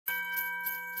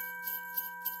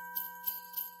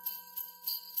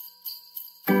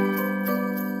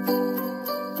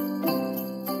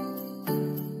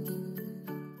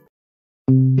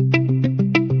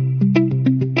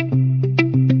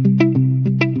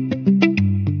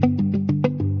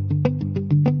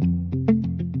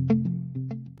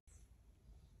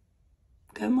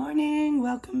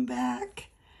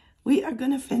we are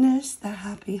going to finish the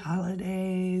Happy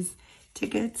Holidays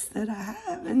tickets that I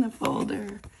have in the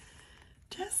folder.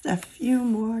 Just a few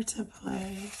more to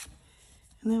play.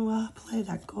 And then we'll play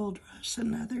that Gold Rush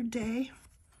another day.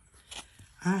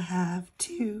 I have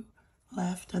 2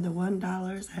 left of the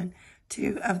 $1 and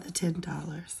 2 of the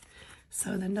 $10.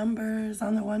 So the numbers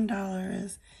on the $1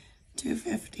 is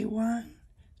 251,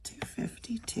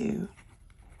 252.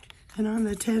 And on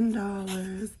the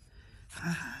 $10, I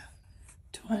have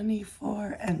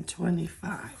 24 and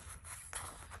 25.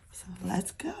 So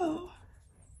let's go.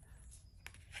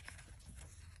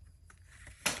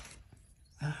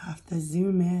 I'll have to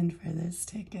zoom in for this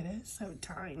ticket. It's so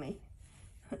tiny.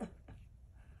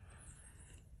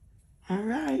 All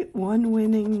right, one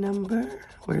winning number.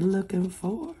 We're looking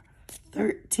for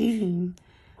 13.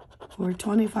 For a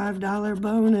 $25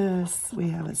 bonus, we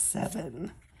have a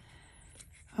 7.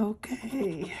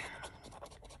 Okay.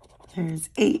 There's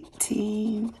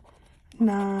 18,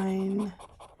 9,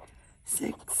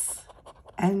 6,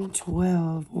 and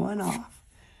 12. One off.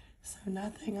 So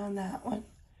nothing on that one.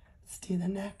 Let's do the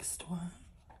next one.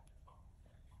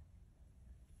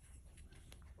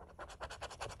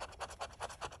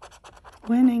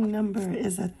 Winning number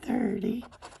is a 30.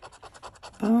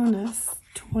 Bonus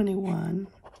 21.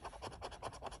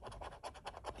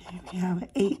 Here we have an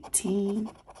 18,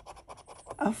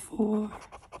 a 4,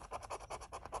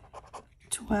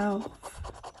 12,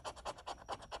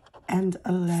 and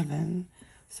 11.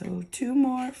 So 2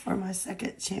 more for my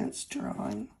second chance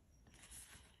drawing.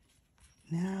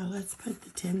 Now let's put the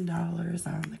 $10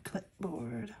 on the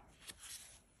clipboard.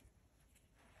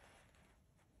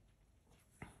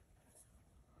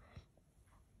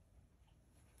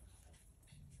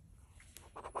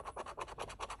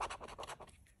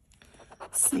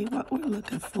 Let's see what we're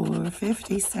looking for.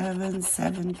 57,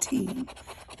 17,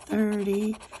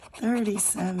 30,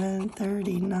 37,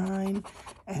 39,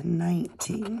 and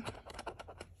 19.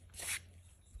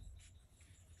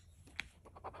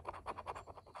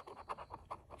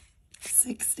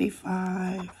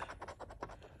 65,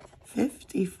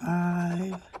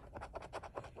 55,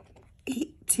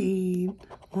 18,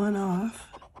 one off,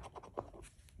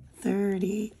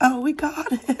 30. Oh, we got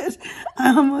it.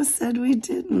 I almost said we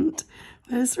didn't,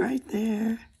 but it's right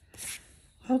there.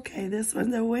 Okay, this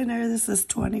one's the winner. This is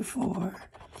 24.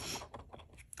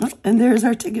 Oh, and there's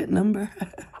our ticket number.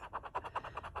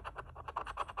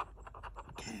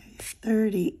 Okay,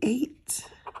 38.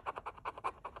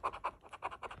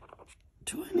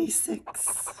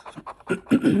 26,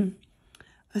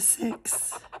 a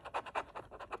 6,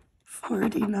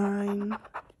 49,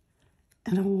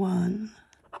 and a 1,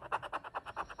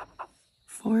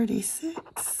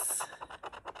 46,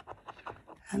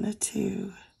 and a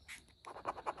 2,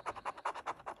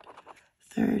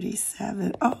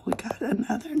 37. Oh, we got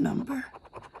another number.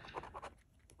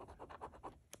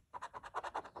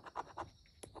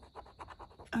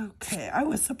 Okay, I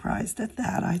was surprised at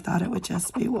that. I thought it would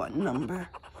just be one number.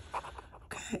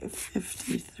 Okay,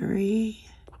 53,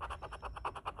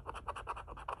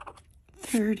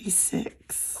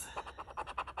 36,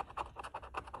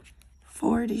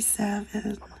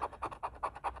 47,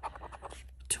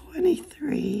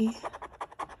 23,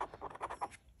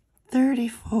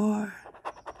 34,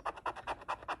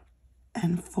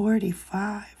 and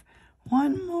 45.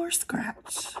 One more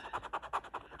scratch.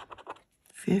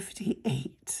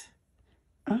 58.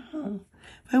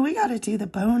 But we got to do the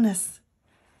bonus.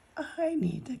 I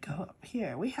need to go up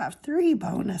here. We have 3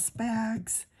 bonus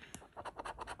bags.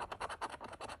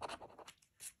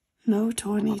 No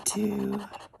 22.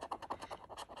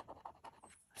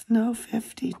 No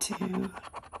 52.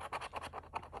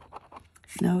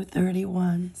 No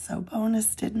 31. So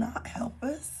bonus did not help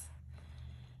us.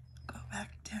 Go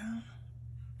back down.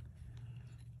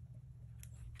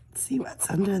 Let's see what's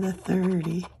under the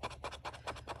 30.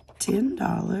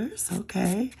 $10,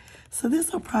 okay. So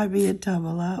this will probably be a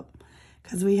double up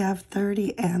because we have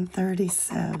 30 and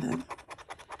 37.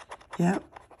 Yep,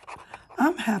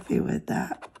 I'm happy with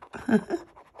that.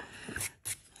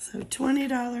 So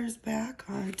 $20 back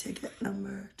on ticket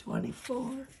number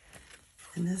 24.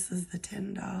 And this is the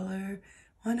 $10,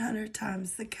 100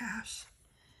 times the cash.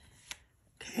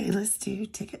 Okay, let's do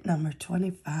ticket number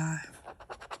 25.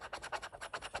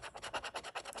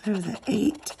 There's an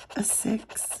 8, a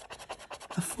 6,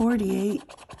 a 48,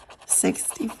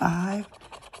 65,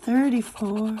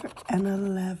 34, and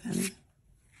 11.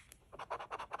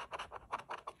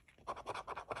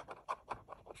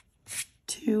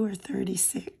 2 or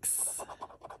 36.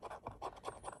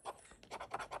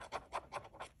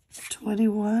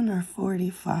 21 or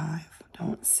 45.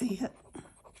 Don't see it.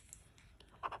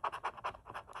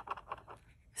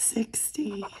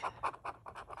 60,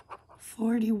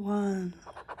 41,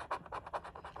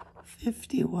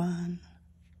 51,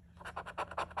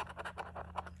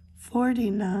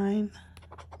 49,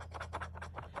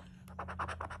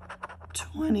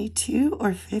 22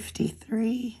 or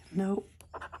 53, nope,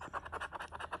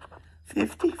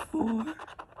 54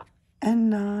 and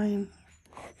 9,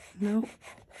 nope,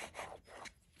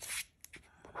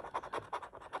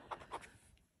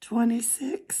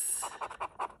 26,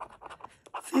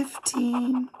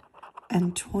 15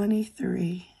 and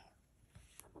 23,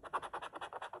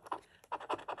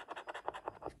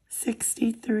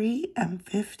 63 and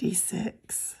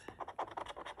 56,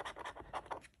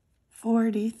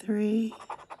 43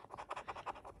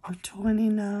 or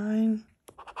 29,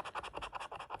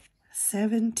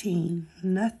 17,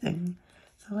 nothing.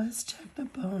 So let's check the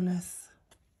bonus.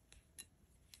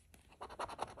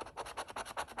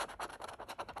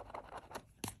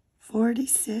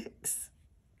 $46,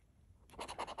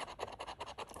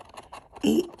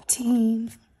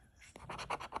 18,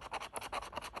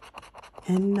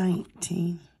 and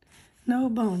 19. No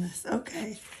bonus.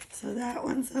 Okay, so that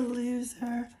one's a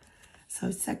loser. So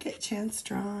second chance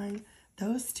drawing.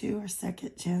 Those two are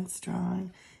second chance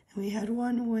drawing. And we had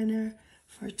one winner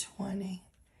for 20.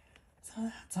 So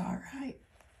that's all right.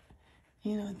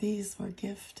 You know, these were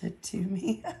gifted to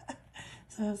me.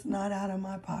 So it's not out of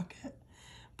my pocket.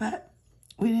 But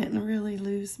we didn't really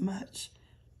lose much.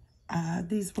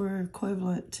 These were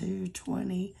equivalent to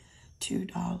 $22,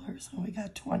 and we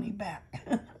got 20 back.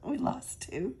 We lost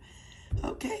 2.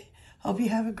 Okay, hope you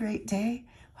have a great day.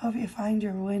 Hope you find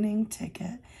your winning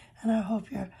ticket, and I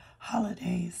hope your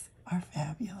holidays are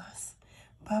fabulous.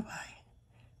 Bye-bye.